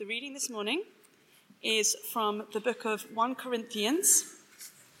reading this morning is from the book of 1 Corinthians,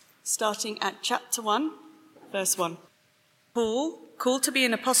 starting at chapter 1, verse 1. Paul, called to be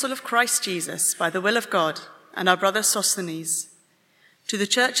an apostle of Christ Jesus by the will of God, and our brother Sosthenes, to the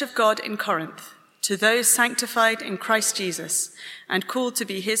church of God in Corinth, to those sanctified in Christ Jesus and called to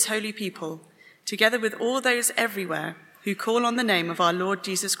be his holy people, together with all those everywhere who call on the name of our Lord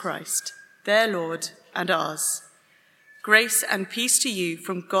Jesus Christ, their Lord and ours. Grace and peace to you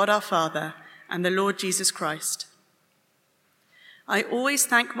from God our Father and the Lord Jesus Christ. I always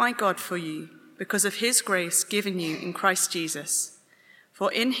thank my God for you because of his grace given you in Christ Jesus.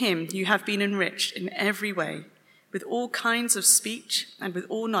 For in him you have been enriched in every way, with all kinds of speech and with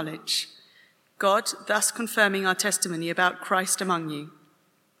all knowledge, God thus confirming our testimony about Christ among you.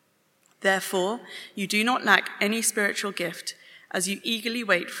 Therefore, you do not lack any spiritual gift as you eagerly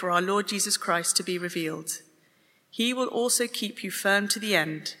wait for our Lord Jesus Christ to be revealed. He will also keep you firm to the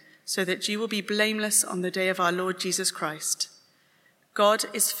end, so that you will be blameless on the day of our Lord Jesus Christ. God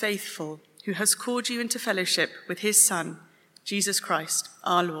is faithful, who has called you into fellowship with his Son, Jesus Christ,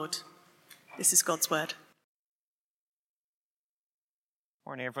 our Lord. This is God's word.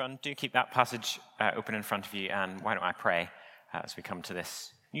 Morning, everyone. Do keep that passage open in front of you, and why don't I pray as we come to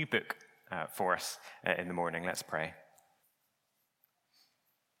this new book for us in the morning. Let's pray.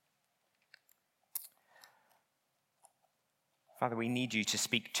 Father, we need you to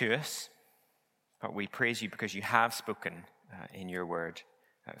speak to us, but we praise you because you have spoken in your word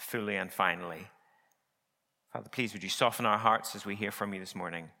fully and finally. Father, please would you soften our hearts as we hear from you this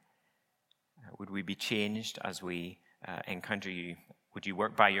morning? Would we be changed as we encounter you? Would you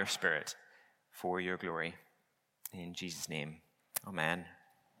work by your Spirit for your glory? In Jesus' name, amen.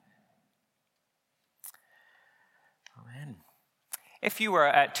 Amen. If you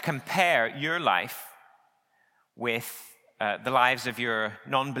were to compare your life with the lives of your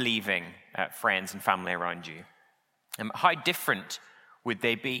non-believing friends and family around you, how different would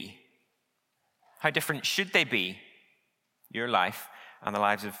they be? How different should they be, your life and the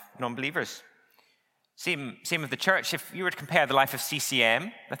lives of non-believers? Same with the church. If you were to compare the life of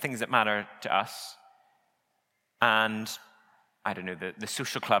CCM, the things that matter to us, and, I don't know, the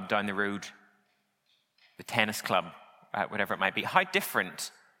social club down the road, the tennis club, whatever it might be, how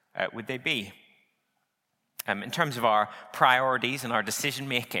different would they be? In terms of our priorities and our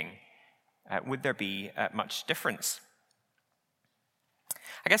decision-making, would there be much difference?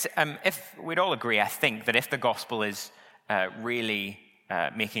 I guess if we'd all agree, I think, that if the gospel is really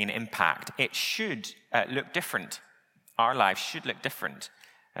making an impact, it should look different. Our lives should look different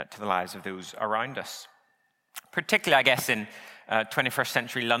to the lives of those around us. Particularly, I guess, in 21st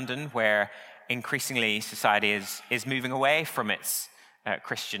century London, where increasingly society is moving away from its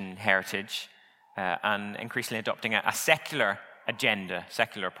Christian heritage and increasingly adopting a secular agenda,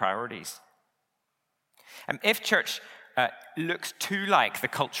 secular priorities. If church looks too like the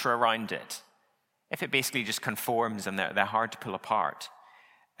culture around it, if it basically just conforms and they're hard to pull apart,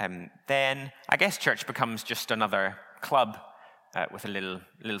 then I guess church becomes just another club with a little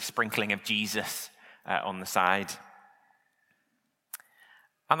sprinkling of Jesus on the side.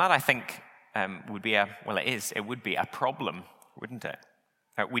 And that, I think, would be it would be a problem, wouldn't it?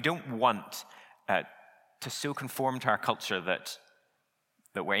 We don't want to so conform to our culture that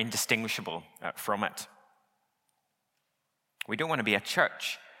we're indistinguishable from it. We don't want to be a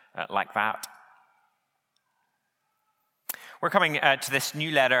church like that. We're coming to this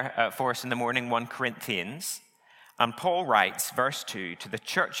new letter for us in the morning, 1 Corinthians, and Paul writes, verse 2, to the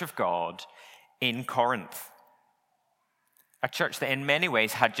church of God in Corinth, a church that in many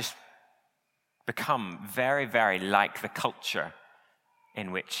ways had just become very, very like the culture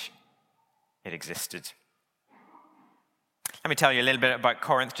in which it existed. Let me tell you a little bit about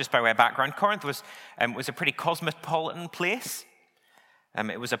Corinth, just by way of background. Corinth was a pretty cosmopolitan place.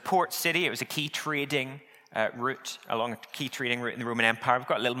 It was a port city. It was a key trading route, along a key trading route in the Roman Empire. We've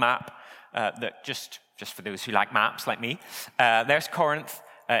got a little map that just for those who like maps like me. There's Corinth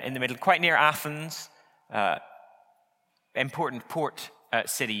in the middle, quite near Athens. Important port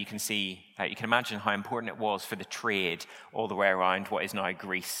city. You can see, you can imagine how important it was for the trade all the way around what is now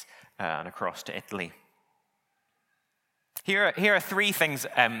Greece and across to Italy. Here are three things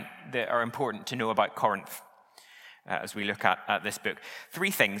that are important to know about Corinth as we look at this book.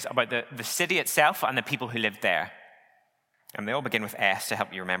 Three things about the city itself and the people who lived there. And they all begin with S to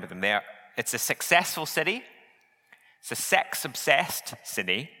help you remember them. It's a successful city, it's a sex-obsessed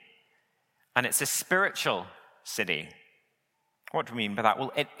city, and it's a spiritual city. What do we mean by that?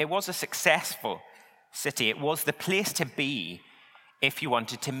 Well, it was a successful city. It was the place to be if you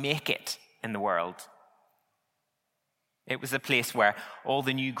wanted to make it in the world. It was the place where all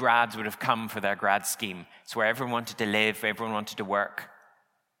the new grads would have come for their grad scheme. It's where everyone wanted to live, everyone wanted to work.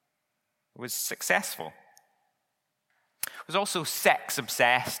 It was successful. It was also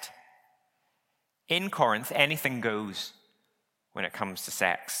sex-obsessed. In Corinth, anything goes when it comes to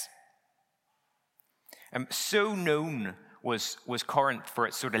sex. So known was Corinth for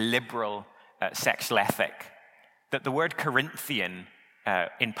its sort of liberal sexual ethic that the word Corinthian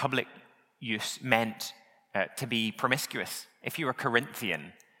in public use meant to be promiscuous. If you were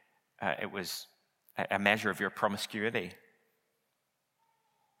Corinthian, it was a measure of your promiscuity.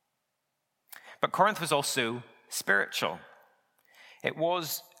 But Corinth was also spiritual. It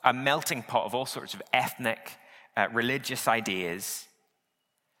was a melting pot of all sorts of ethnic, religious ideas.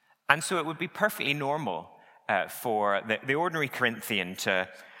 And so it would be perfectly normal for the ordinary Corinthian to,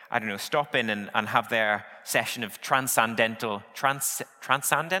 stop in and have their session of transcendental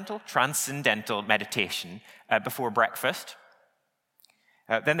meditation before breakfast.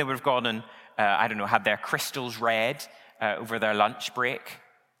 Then they would have gone and, had their crystals read over their lunch break.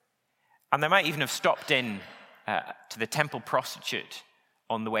 And they might even have stopped in to the temple prostitute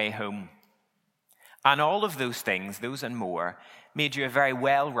on the way home. And all of those things, those and more, made you a very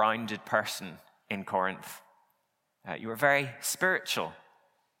well-rounded person in Corinth. You were very spiritual.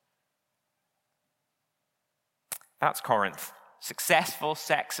 That's Corinth. Successful,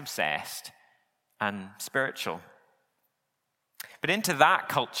 sex-obsessed, and spiritual. But into that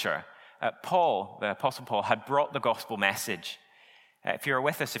culture, Paul, the Apostle Paul, had brought the gospel message. If you were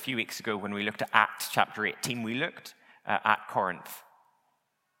with us a few weeks ago when we looked at Acts chapter 18, we looked at Corinth.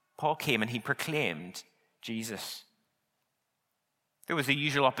 Paul came and he proclaimed Jesus. There was the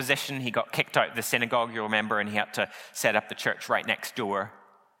usual opposition. He got kicked out of the synagogue, you'll remember, and he had to set up the church right next door.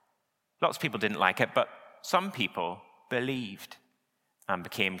 Lots of people didn't like it, but some people believed and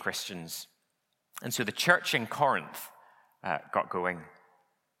became Christians. And so the church in Corinth got going.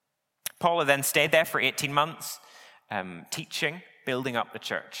 Paul had then stayed there for 18 months, teaching, building up the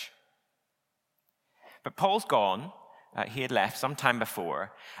church. But Paul's gone. He had left some time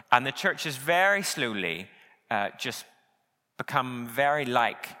before, and the church has very slowly just become very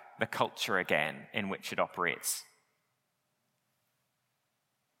like the culture again in which it operates.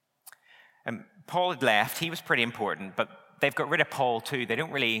 Paul had left. He was pretty important, but they've got rid of Paul too. They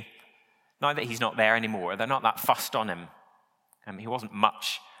don't really, now that he's not there anymore, they're not that fussed on him. He wasn't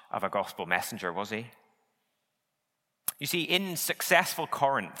much of a gospel messenger, was he? You see, in successful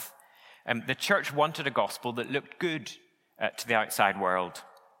Corinth, the church wanted a gospel that looked good to the outside world.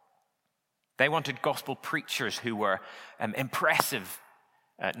 They wanted gospel preachers who were impressive,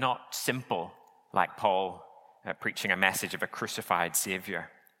 not simple, like Paul preaching a message of a crucified Savior.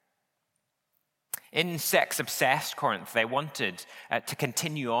 In sex-obsessed Corinth, they wanted to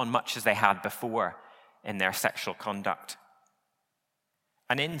continue on much as they had before in their sexual conduct.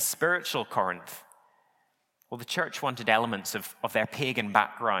 And in spiritual Corinth, well, the church wanted elements of their pagan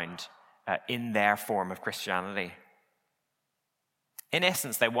background in their form of Christianity. In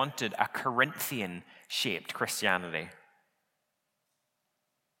essence, they wanted a Corinthian-shaped Christianity.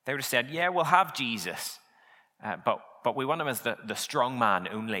 They would have said, yeah, we'll have Jesus, but we want him as the strong man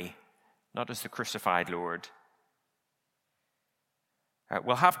only, not as the crucified Lord.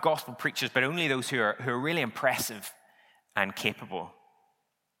 We'll have gospel preachers, but only those who are really impressive and capable.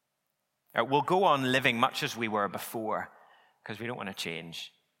 We'll go on living much as we were before because we don't want to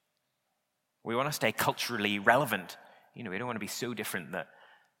change. We want to stay culturally relevant. We don't want to be so different that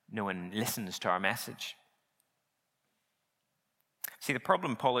no one listens to our message. See, the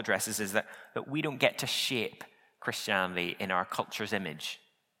problem Paul addresses is that we don't get to shape Christianity in our culture's image.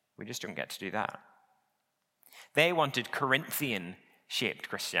 We just don't get to do that. They wanted Corinthian-shaped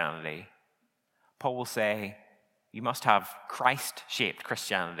Christianity. Paul will say, you must have Christ-shaped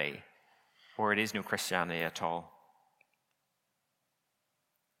Christianity, or it is no Christianity at all.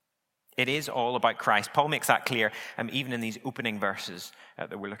 It is all about Christ. Paul makes that clear even in these opening verses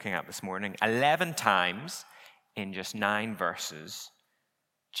that we're looking at this morning. 11 times in just 9 verses,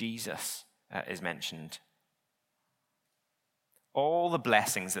 Jesus is mentioned. All the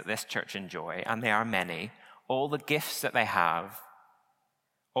blessings that this church enjoy, and they are many, all the gifts that they have,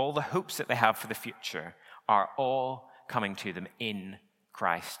 all the hopes that they have for the future are all coming to them in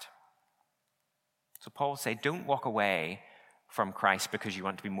Christ. So Paul will say, don't walk away from Christ because you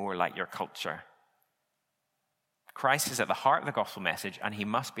want to be more like your culture. Christ is at the heart of the gospel message, and he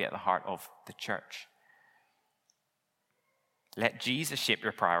must be at the heart of the church. Let Jesus shape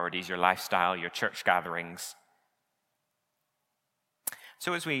your priorities, your lifestyle, your church gatherings.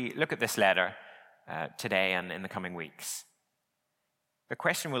 So as we look at this letter today and in the coming weeks, the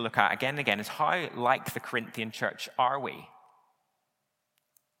question we'll look at again and again is, how like the Corinthian church are we?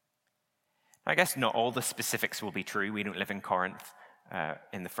 I guess not all the specifics will be true. We don't live in Corinth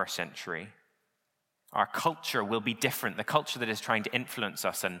in the first century. Our culture will be different. The culture that is trying to influence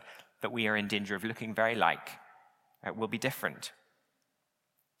us and that we are in danger of looking very like will be different.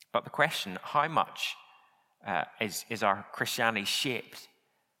 But the question, how much is our Christianity shaped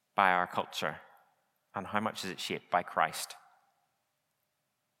by our culture, and how much is it shaped by Christ?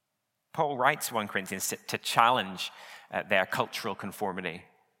 Paul writes 1 Corinthians to challenge their cultural conformity.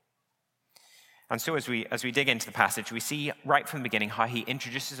 And so as we dig into the passage, we see right from the beginning how he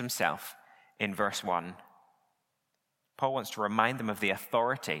introduces himself in verse 1. Paul wants to remind them of the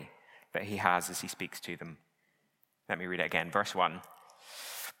authority that he has as he speaks to them. Let me read it again. Verse 1.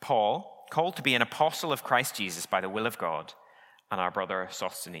 Paul, called to be an apostle of Christ Jesus by the will of God, and our brother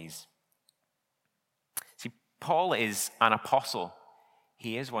Sosthenes. See, Paul is an apostle.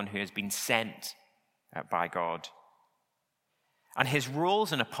 He is one who has been sent by God. And his role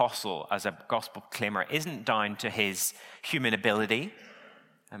as an apostle, as a gospel proclaimer, isn't down to his human ability.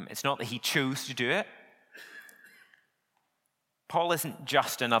 It's not that he chose to do it. Paul isn't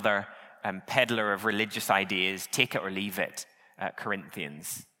just another peddler of religious ideas, take it or leave it,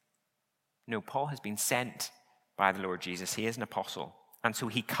 Corinthians. No, Paul has been sent by the Lord Jesus. He is an apostle. And so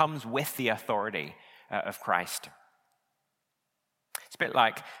he comes with the authority of Christ. It's a bit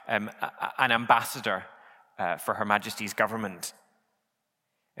like an ambassador for Her Majesty's government.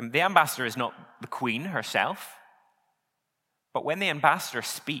 And the ambassador is not the Queen herself, but when the ambassador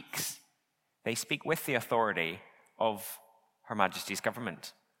speaks, they speak with the authority of Her Majesty's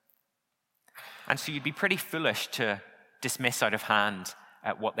government. And so you'd be pretty foolish to dismiss out of hand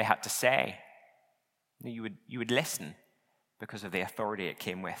what they had to say. You would listen because of the authority it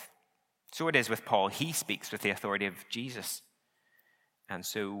came with. So it is with Paul. He speaks with the authority of Jesus. And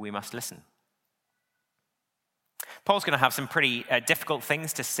so we must listen. Paul's going to have some pretty difficult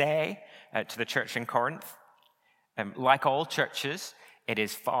things to say to the church in Corinth. Like all churches, it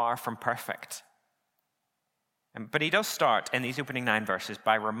is far from perfect. But he does start in these opening 9 verses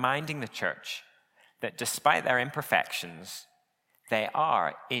by reminding the church that despite their imperfections, they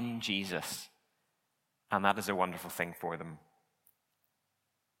are in Jesus. And that is a wonderful thing for them.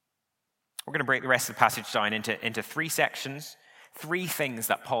 We're going to break the rest of the passage down into 3 sections, 3 things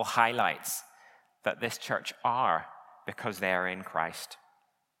that Paul highlights that this church are because they are in Christ.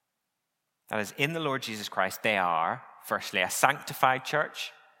 That is, in the Lord Jesus Christ, they are, firstly, a sanctified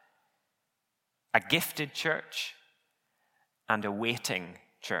church, a gifted church, and a waiting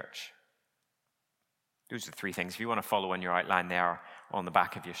church. Those are the 3 things. If you want to follow on your outline, they are on the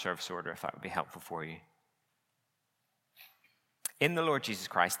back of your service order, if that would be helpful for you. In the Lord Jesus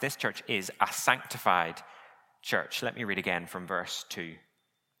Christ, this church is a sanctified church. Let me read again from verse 2.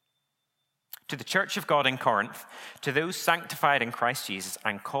 To the church of God in Corinth, to those sanctified in Christ Jesus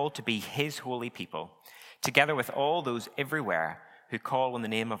and called to be his holy people, together with all those everywhere who call on the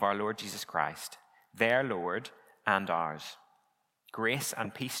name of our Lord Jesus Christ, their Lord and ours. Grace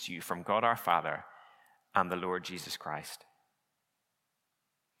and peace to you from God our Father and the Lord Jesus Christ.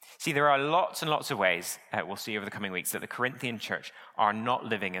 See, there are lots and lots of ways, we'll see over the coming weeks, that the Corinthian church are not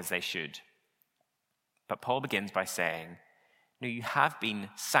living as they should. But Paul begins by saying, no, you have been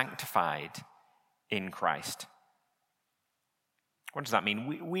sanctified in Christ. What does that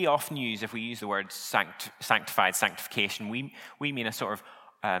mean? We often use, if we use the word sanctified, sanctification, we mean a sort of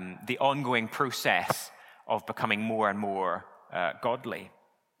the ongoing process of becoming more and more godly,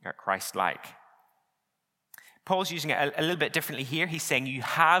 Christ-like. Paul's using it a little bit differently here. He's saying you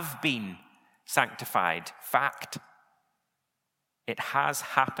have been sanctified. Fact. It has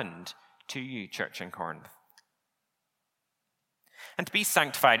happened to you, church in Corinth. And to be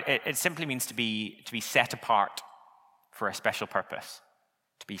sanctified, it simply means to be set apart for a special purpose.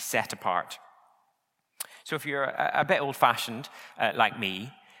 To be set apart. So if you're a bit old-fashioned, like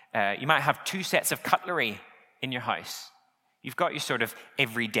me, you might have 2 sets of cutlery in your house. You've got your sort of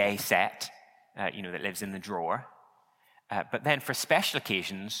everyday set, that lives in the drawer. But then for special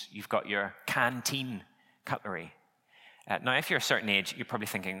occasions, you've got your canteen cutlery. Now, if you're a certain age, you're probably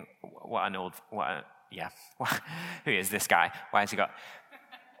thinking, who is this guy? Why has he got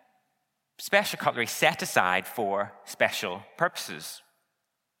special cutlery set aside for special purposes?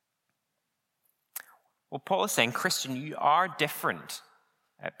 Well, Paul is saying, Christian, you are different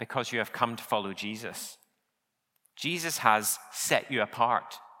because you have come to follow Jesus. Jesus has set you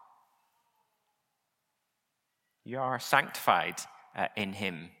apart. You are sanctified in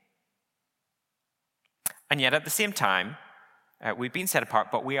him. And yet at the same time, we've been set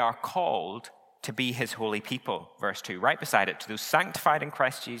apart, but we are called to be his holy people, verse 2, right beside it, to those sanctified in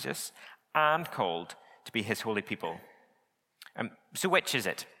Christ Jesus and called to be his holy people. So which is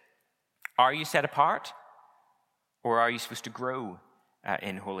it? Are you set apart, or are you supposed to grow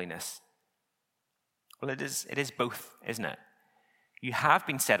in holiness? Well, it is both, isn't it? You have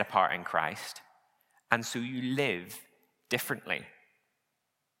been set apart in Christ, and so you live differently.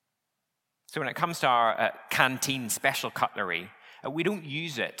 So when it comes to our canteen special cutlery, we don't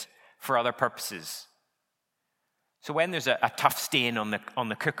use it for other purposes. So when there's a tough stain on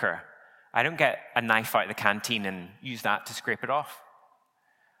the cooker, I don't get a knife out of the canteen and use that to scrape it off.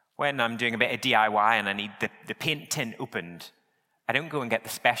 When I'm doing a bit of DIY and I need the paint tin opened, I don't go and get the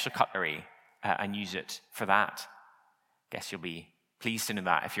special cutlery and use it for that. Guess you'll be pleased to know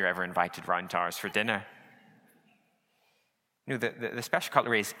that if you're ever invited round to ours for dinner. You know, the special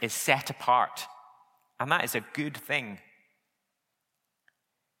cutlery is set apart, and that is a good thing.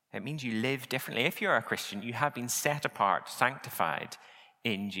 It means you live differently. If you're a Christian, you have been set apart, sanctified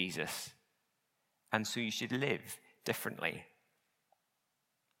in Jesus, and so you should live differently.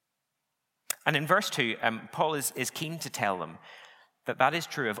 And in verse 2, Paul is keen to tell them that is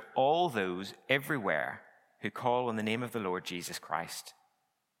true of all those everywhere who call on the name of the Lord Jesus Christ.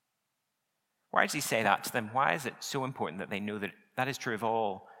 Why does he say that to them? Why is it so important that they know that is true of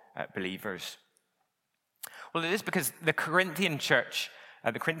all believers? Well, it is because the Corinthian church,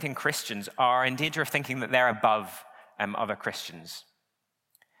 the Corinthian Christians, are in danger of thinking that they're above other Christians.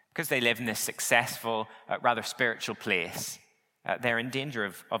 Because they live in this successful, rather spiritual place, they're in danger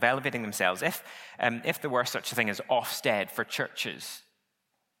of elevating themselves. If there were such a thing as Ofsted for churches,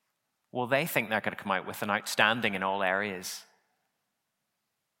 well, they think they're going to come out with an outstanding in all areas.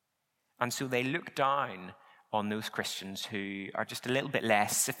 And so they look down on those Christians who are just a little bit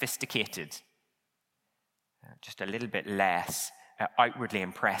less sophisticated, just a little bit less outwardly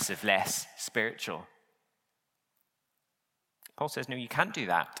impressive, less spiritual. Paul says, no, you can't do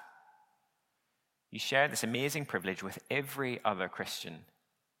that. You share this amazing privilege with every other Christian.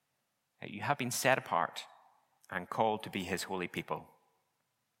 You have been set apart and called to be his holy people.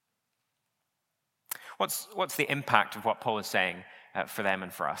 What's the impact of what Paul is saying for them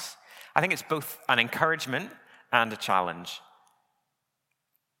and for us? I think it's both an encouragement and a challenge.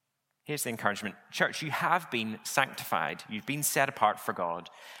 Here's the encouragement. Church, you have been sanctified. You've been set apart for God,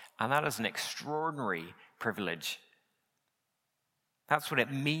 and that is an extraordinary privilege. That's what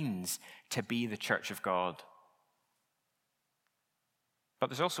it means to be the church of God. But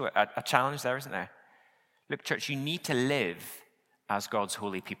there's also a challenge there, isn't there? Look, church, you need to live as God's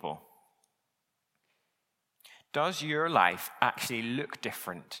holy people. Does your life actually look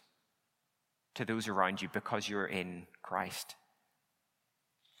different to those around you because you're in Christ?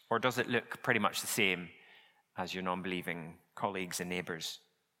 Or does it look pretty much the same as your non-believing colleagues and neighbors?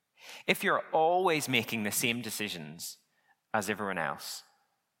 If you're always making the same decisions as everyone else,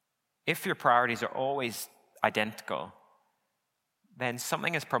 if your priorities are always identical, then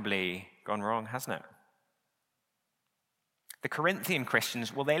something has probably gone wrong, hasn't it? The Corinthian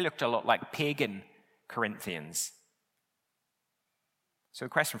Christians, well, they looked a lot like pagan Corinthians. So the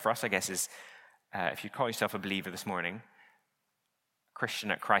question for us, I guess, is if you call yourself a believer this morning,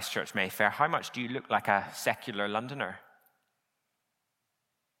 Christian at Christ Church Mayfair, how much do you look like a secular Londoner?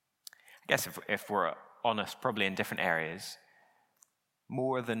 I guess if we're honest, probably in different areas,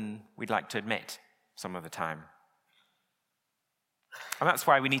 more than we'd like to admit some of the time. And that's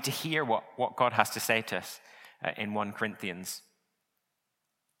why we need to hear what God has to say to us in 1 Corinthians.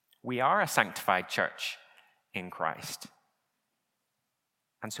 We are a sanctified church in Christ.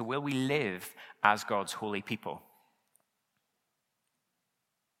 And so will we live as God's holy people?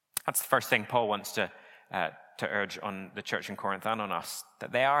 That's the first thing Paul wants to urge on the church in Corinth and on us,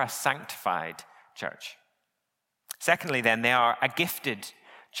 that they are a sanctified church. Secondly, then, they are a gifted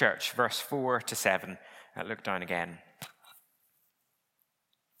church, verse 4 to 7. Look down again.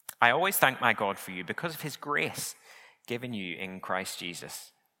 I always thank my God for you because of his grace given you in Christ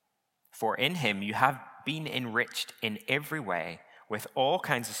Jesus. For in him you have been enriched in every way with all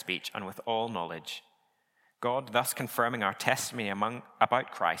kinds of speech and with all knowledge, God thus confirming our testimony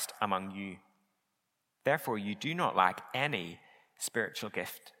about Christ among you. Therefore you do not lack any spiritual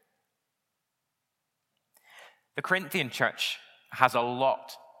gift. The Corinthian church has a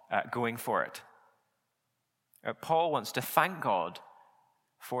lot going for it. Paul wants to thank God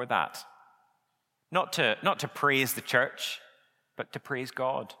for that. Not to praise the church, but to praise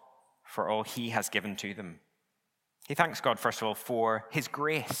God for all he has given to them. He thanks God, first of all, for his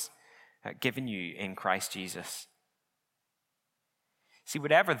grace given you in Christ Jesus. See,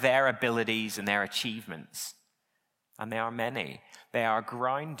 whatever their abilities and their achievements, and they are many, they are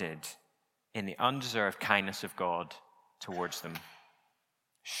grounded in the undeserved kindness of God towards them,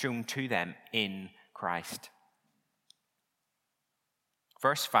 shown to them in Christ.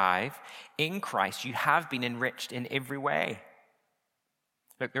 Verse 5, in Christ you have been enriched in every way.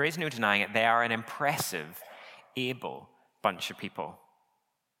 Look, there is no denying it. They are an impressive, able bunch of people.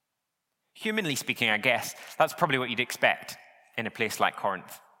 Humanly speaking, I guess, that's probably what you'd expect in a place like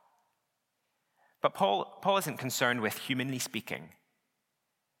Corinth. But Paul isn't concerned with humanly speaking,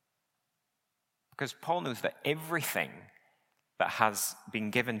 because Paul knows that everything that has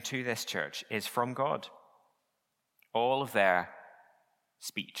been given to this church is from God. All of their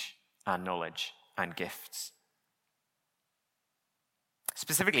speech and knowledge and gifts.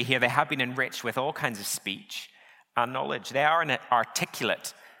 Specifically here, they have been enriched with all kinds of speech and knowledge. They are an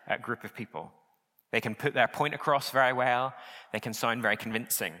articulate group of people. They can put their point across very well. They can sound very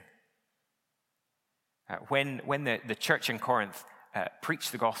convincing. When the church in Corinth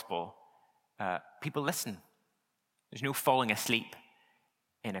preached the gospel, people listen. There's no falling asleep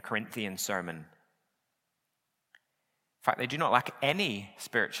in a Corinthian sermon. In fact, they do not lack any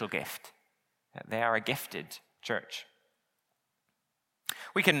spiritual gift. They are a gifted church.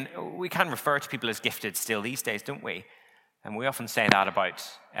 We can refer to people as gifted still these days, don't we? And we often say that about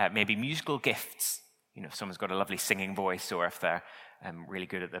maybe musical gifts. You know, if someone's got a lovely singing voice, or if they're really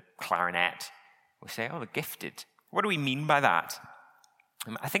good at the clarinet, we say, oh, they're gifted. What do we mean by that?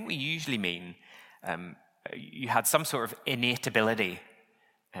 I think we usually mean you had some sort of innate ability,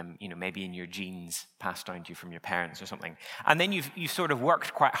 maybe in your genes passed down to you from your parents or something. And then you've sort of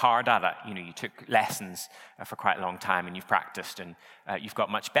worked quite hard at it. You know, you took lessons for quite a long time and you've practiced and you've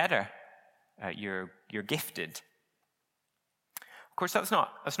got much better. You're gifted. Of course, that's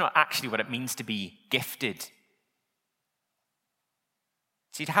not actually what it means to be gifted.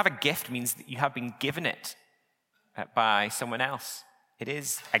 See, to have a gift means that you have been given it by someone else. It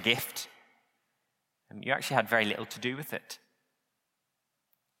is a gift. And you actually had very little to do with it.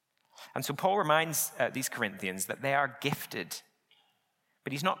 And so Paul reminds these Corinthians that they are gifted.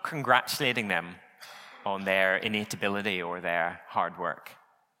 But he's not congratulating them on their innate ability or their hard work.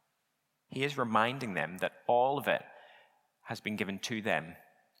 He is reminding them that all of it has been given to them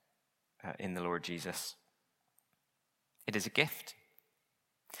in the Lord Jesus. It is a gift.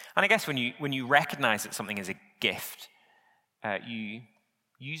 And I guess when you recognize that something is a gift, you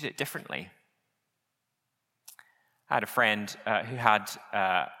use it differently. I had a friend who had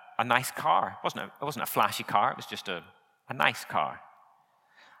a nice car. It wasn't a flashy car, it was just a nice car.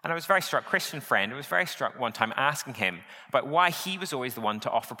 And I was very struck, Christian friend, I was very struck one time asking him about why he was always the one to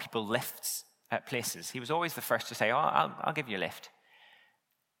offer people lifts at places. He was always the first to say, oh, I'll give you a lift.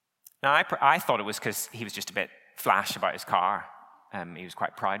 Now, I thought it was because he was just a bit flash about his car. He was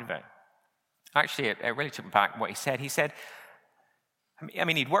quite proud of it. Actually, it really took me back what he said. He said,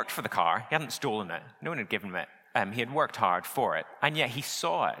 he'd worked for the car. He hadn't stolen it. No one had given him it. He had worked hard for it. And yet he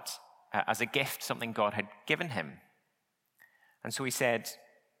saw it as a gift, something God had given him. And so he said,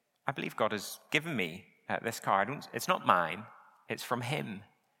 I believe God has given me this car. It's not mine. It's from him.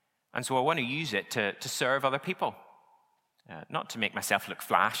 And so I want to use it to serve other people. Not to make myself look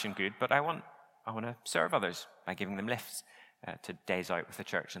flash and good, but I want to serve others by giving them lifts to days out with the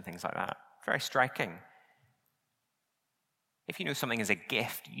church and things like that. Very striking. If you know something is a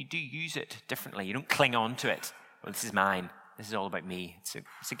gift, you do use it differently. You don't cling on to it. Well, this is mine. This is all about me.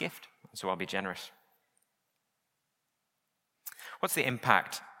 It's a gift, so I'll be generous. What's the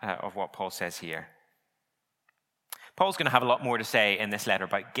impact of what Paul says here? Paul's going to have a lot more to say in this letter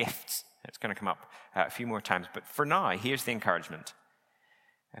about gifts. It's going to come up a few more times. But for now, here's the encouragement.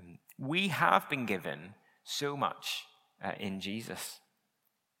 We have been given so much in Jesus.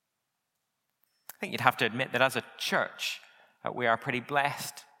 I think you'd have to admit that as a church, we are pretty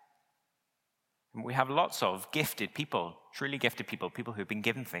blessed. We have lots of gifted people, truly gifted people, people who've been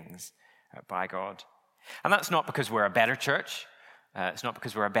given things by God. And that's not because we're a better church. It's not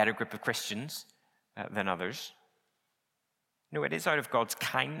because we're a better group of Christians than others. No, it is out of God's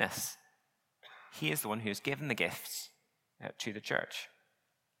kindness. He is the one who has given the gifts to the church.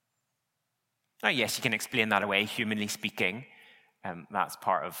 Now, yes, you can explain that away, humanly speaking. That's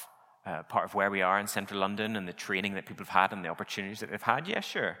part of where we are in central London and the training that people have had and the opportunities that they've had. Yeah,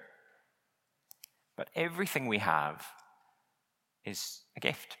 sure. But everything we have is a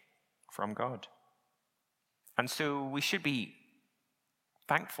gift from God. And so we should be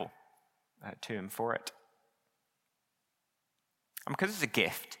thankful to him for it. And because it's a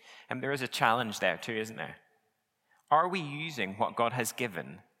gift, and there is a challenge there too, isn't there? Are we using what God has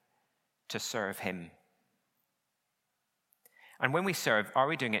given to serve him? And when we serve, are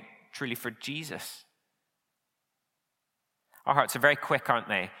we doing it truly for Jesus? Our hearts are very quick, aren't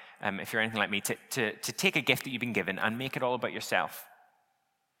they, if you're anything like me, to take a gift that you've been given and make it all about yourself.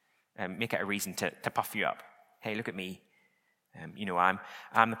 Make it a reason to puff you up. Hey, look at me.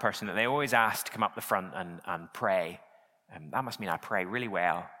 I'm the person that they always ask to come up the front and pray. That must mean I pray really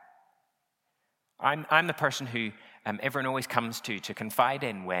well. I'm the person who everyone always comes to confide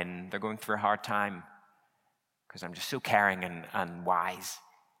in when they're going through a hard time, because I'm just so caring and wise.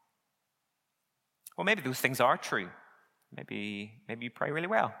 Well, maybe those things are true. Maybe you pray really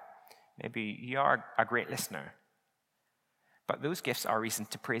well. Maybe you are a great listener. But those gifts are reason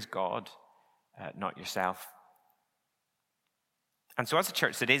to praise God, not yourself. And so as a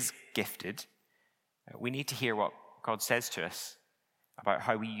church that is gifted, we need to hear what God says to us about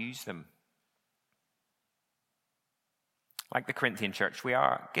how we use them. Like the Corinthian church, we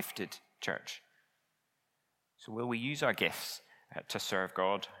are a gifted church. So will we use our gifts to serve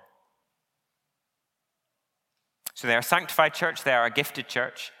God? So they are a sanctified church, they are a gifted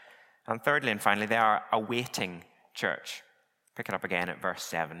church, and thirdly and finally, they are a waiting church. Pick it up again at verse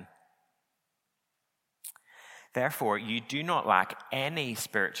 7. Therefore, you do not lack any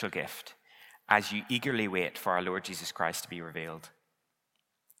spiritual gift as you eagerly wait for our Lord Jesus Christ to be revealed.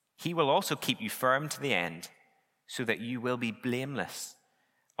 He will also keep you firm to the end, so that you will be blameless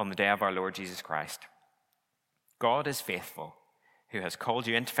on the day of our Lord Jesus Christ. God is faithful, who has called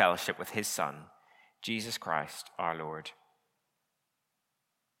you into fellowship with his Son, Jesus Christ, our Lord.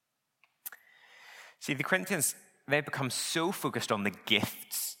 See, the Corinthians, they've become so focused on the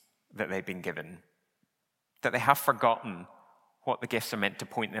gifts that they've been given that they have forgotten what the gifts are meant to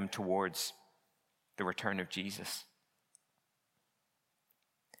point them towards, the return of Jesus.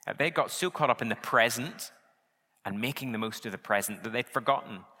 They got so caught up in the present and making the most of the present that they'd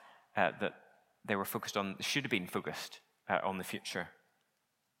forgotten that they were focused on, should have been focused on the future.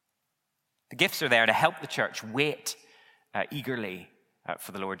 The gifts are there to help the church wait eagerly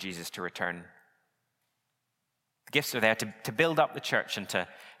for the Lord Jesus to return. The gifts are there to build up the church and to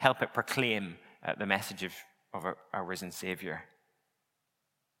help it proclaim the message of our risen Savior.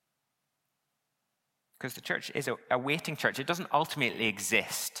 Because the church is a waiting church. It doesn't ultimately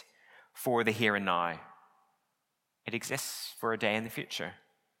exist for the here and now. It exists for a day in the future.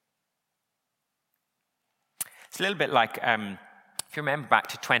 It's a little bit like, if you remember back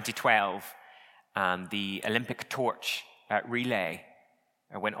to 2012 and the Olympic torch relay,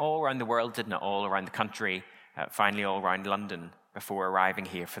 went all around the world, didn't it? All around the country, finally all around London before arriving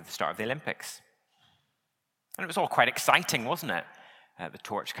here for the start of the Olympics. And it was all quite exciting, wasn't it? The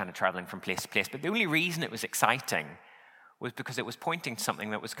torch kind of traveling from place to place. But the only reason it was exciting was because it was pointing to something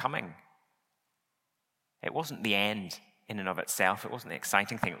that was coming. It wasn't the end in and of itself. It wasn't the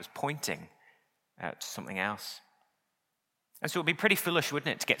exciting thing. It was pointing to something else. And so it would be pretty foolish,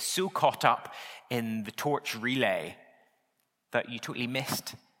 wouldn't it, to get so caught up in the torch relay that you totally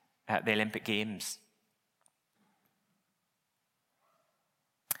missed the Olympic Games.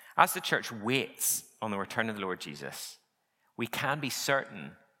 As the church waits on the return of the Lord Jesus, we can be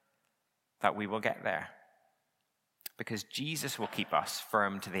certain that we will get there, because Jesus will keep us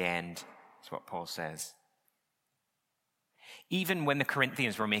firm to the end, is what Paul says. Even when the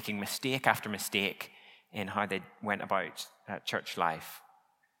Corinthians were making mistake after mistake in how they went about church life,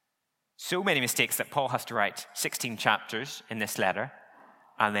 so many mistakes that Paul has to write 16 chapters in this letter,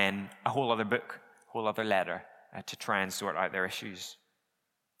 and then a whole other book, whole other letter to try and sort out their issues.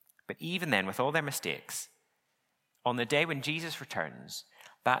 But even then, with all their mistakes, on the day when Jesus returns,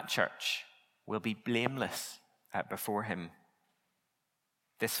 that church will be blameless before him.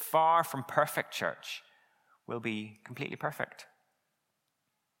 This far from perfect church will be completely perfect.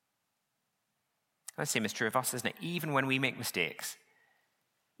 The same is true of us, isn't it? Even when we make mistakes,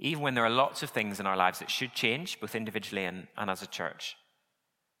 even when there are lots of things in our lives that should change, both individually and as a church,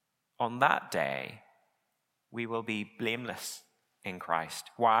 on that day, we will be blameless in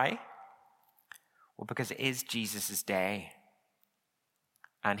Christ. Why? Well, because it is Jesus' day,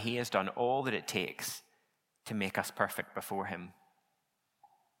 and he has done all that it takes to make us perfect before him.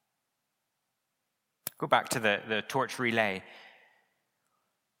 Go back to the torch relay.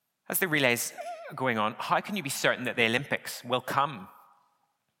 As the relay's going on, how can you be certain that the Olympics will come?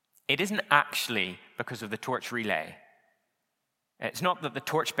 It isn't actually because of the torch relay. It's not that the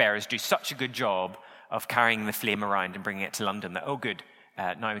torchbearers do such a good job of carrying the flame around and bringing it to London that, oh good,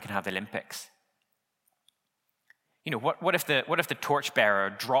 now we can have the Olympics. You know, what if the torchbearer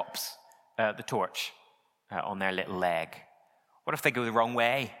drops the torch on their little leg? What if they go the wrong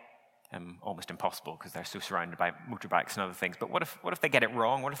way? Almost impossible because they're so surrounded by motorbikes and other things. But what if they get it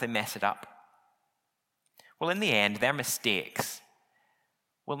wrong? What if they mess it up? Well, in the end, their mistakes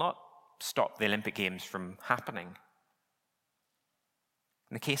will not stop the Olympic Games from happening.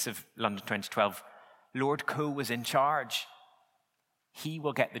 In the case of London 2012, Lord Coe was in charge. He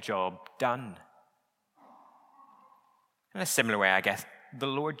will get the job done. In a similar way, I guess, the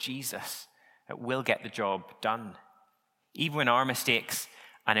Lord Jesus will get the job done, even when our mistakes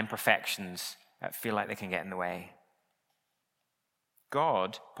and imperfections feel like they can get in the way.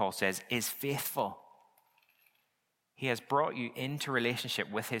 God, Paul says, is faithful. He has brought you into relationship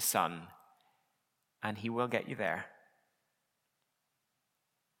with his Son, and he will get you there.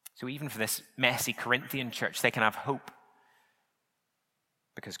 So even for this messy Corinthian church, they can have hope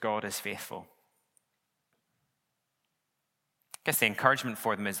because God is faithful. I guess the encouragement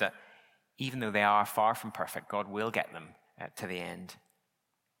for them is that even though they are far from perfect, God will get them to the end.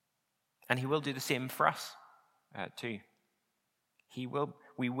 And he will do the same for us too. We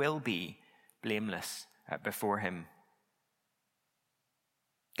will be blameless before him.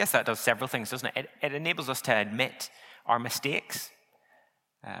 I guess that does several things, doesn't it? It enables us to admit our mistakes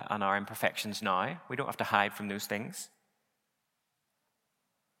and our imperfections now. We don't have to hide from those things.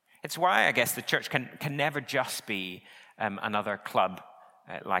 It's why, I guess, the church can never just be another club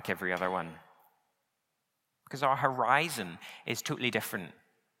like every other one. Because our horizon is totally different.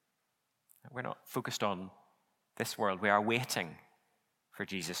 We're not focused on this world. We are waiting for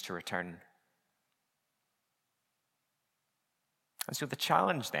Jesus to return. And so the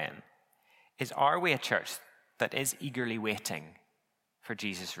challenge then is, are we a church that is eagerly waiting for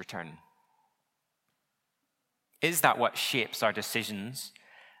Jesus' return? Is that what shapes our decisions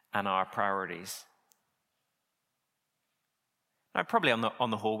and our priorities? Now, probably on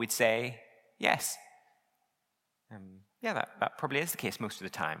the whole, we'd say yes. That probably is the case most of the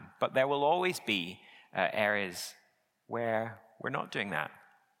time. But there will always be areas where we're not doing that.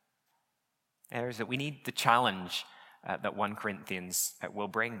 Areas that we need the challenge that 1 Corinthians will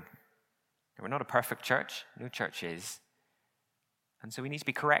bring. We're not a perfect church. No church is. And so we need to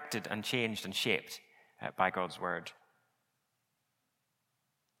be corrected and changed and shaped by God's word.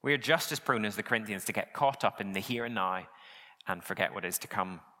 We are just as prone as the Corinthians to get caught up in the here and now and forget what is to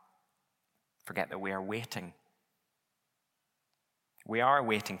come. Forget that we are waiting. We are a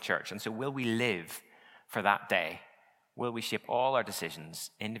waiting church, and so will we live for that day? Will we shape all our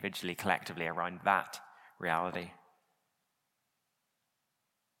decisions individually, collectively around that reality?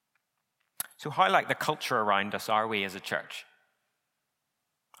 So how like the culture around us are we as a church?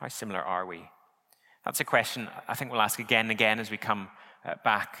 How similar are we? That's a question I think we'll ask again and again as we come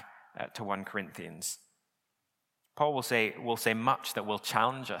back to 1 Corinthians. Paul will say much that will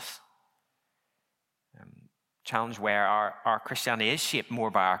challenge us. Challenge where our Christianity is shaped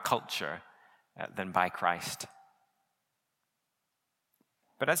more by our culture than by Christ.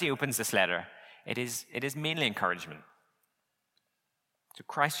 But as he opens this letter, it is mainly encouragement. So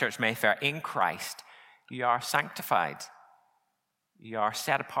Christ Church Mayfair, in Christ, you are sanctified. You are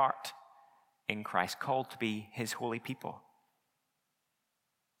set apart in Christ, called to be his holy people.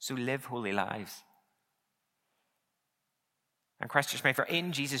 So live holy lives. And Christ Church Mayfair,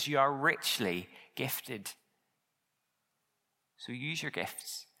 in Jesus, you are richly gifted. So use your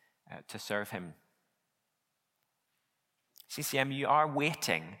gifts to serve him. CCM, you are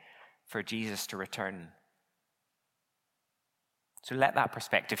waiting for Jesus to return. So let that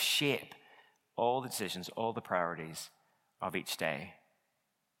perspective shape all the decisions, all the priorities of each day.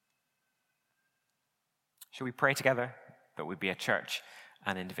 Shall we pray together that we be a church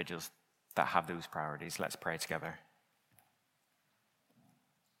and individuals that have those priorities? Let's pray together.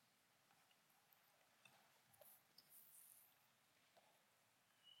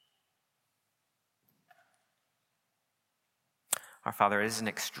 Our Father, it is an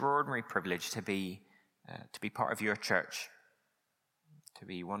extraordinary privilege to be part of your church, to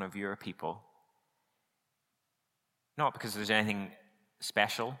be one of your people. Not because there's anything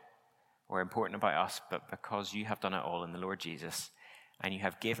special or important about us, but because you have done it all in the Lord Jesus, and you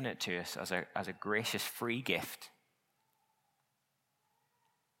have given it to us as a gracious free gift.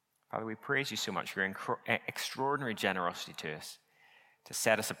 Father, we praise you so much for your extraordinary generosity to us, to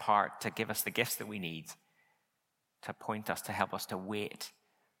set us apart, to give us the gifts that we need, to point us, to help us to wait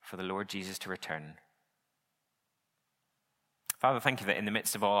for the Lord Jesus to return. Father, thank you that in the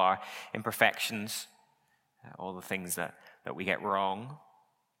midst of all our imperfections, all the things that we get wrong,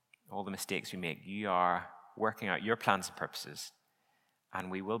 all the mistakes we make, you are working out your plans and purposes, and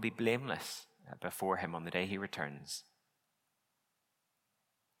we will be blameless before him on the day he returns.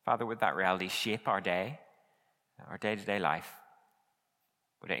 Father, would that reality shape our day, our day-to-day life?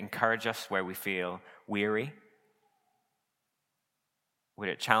 Would it encourage us where we feel weary? Would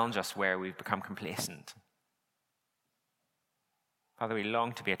it challenge us where we've become complacent? Father, we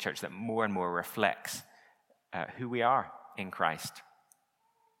long to be a church that more and more reflects who we are in Christ.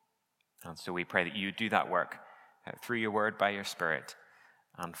 And so we pray that you do that work through your word, by your Spirit,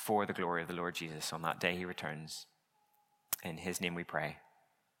 and for the glory of the Lord Jesus on that day he returns. In his name we pray.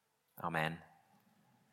 Amen.